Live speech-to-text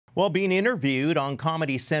While being interviewed on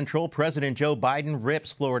Comedy Central, President Joe Biden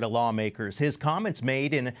rips Florida lawmakers. His comments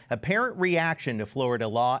made in apparent reaction to Florida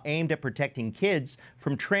law aimed at protecting kids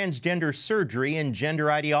from transgender surgery and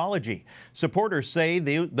gender ideology. Supporters say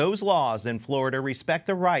those laws in Florida respect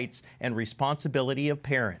the rights and responsibility of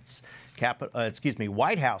parents.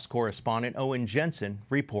 White House Correspondent Owen Jensen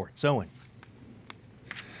reports. Owen.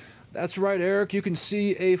 That's right, Eric. You can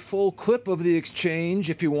see a full clip of the exchange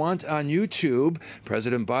if you want on YouTube.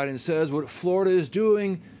 President Biden says what Florida is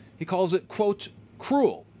doing, he calls it, quote,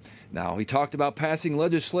 cruel. Now, he talked about passing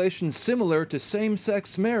legislation similar to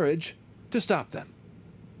same-sex marriage to stop them.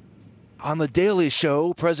 On The Daily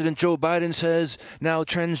Show, President Joe Biden says now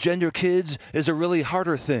transgender kids is a really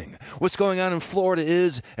harder thing. What's going on in Florida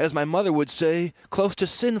is, as my mother would say, close to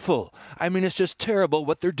sinful. I mean, it's just terrible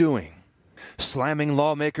what they're doing. Slamming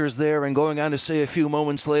lawmakers there and going on to say a few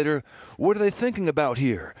moments later, what are they thinking about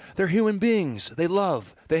here? They're human beings. They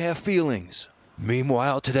love. They have feelings.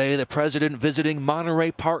 Meanwhile, today, the president visiting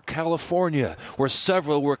Monterey Park, California, where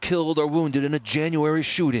several were killed or wounded in a January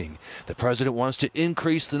shooting. The president wants to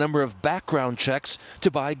increase the number of background checks to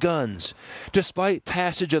buy guns. Despite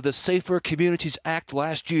passage of the Safer Communities Act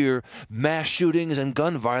last year, mass shootings and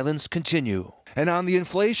gun violence continue. And on the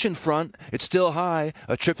inflation front, it's still high.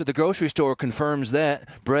 A trip to the grocery store confirms that.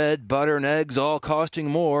 Bread, butter, and eggs all costing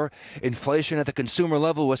more. Inflation at the consumer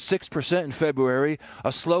level was 6% in February,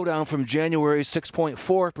 a slowdown from January's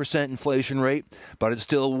 6.4% inflation rate, but it's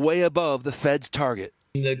still way above the Fed's target.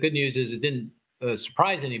 The good news is it didn't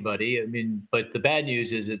surprise anybody. But the bad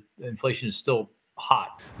news is that inflation is still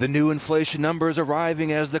hot. The new inflation numbers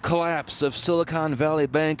arriving as the collapse of Silicon Valley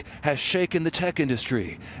Bank has shaken the tech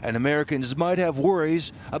industry, and Americans might have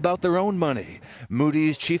worries about their own money.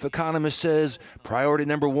 Moody's chief economist says priority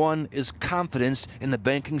number one is confidence in the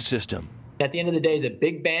banking system. At the end of the day, the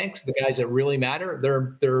big banks, the guys that really matter,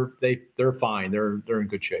 they're fine. They're in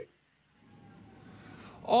good shape.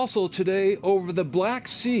 Also today, over the Black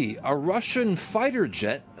Sea, a Russian fighter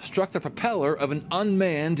jet struck the propeller of an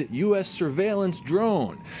unmanned U.S. surveillance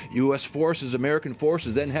drone. U.S. forces, American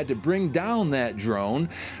forces, then had to bring down that drone.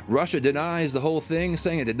 Russia denies the whole thing,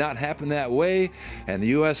 saying it did not happen that way, and the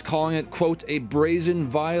U.S. calling it, quote, a brazen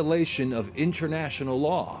violation of international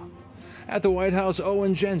law. At the White House,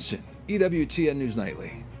 Owen Jensen, EWTN News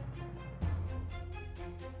Nightly.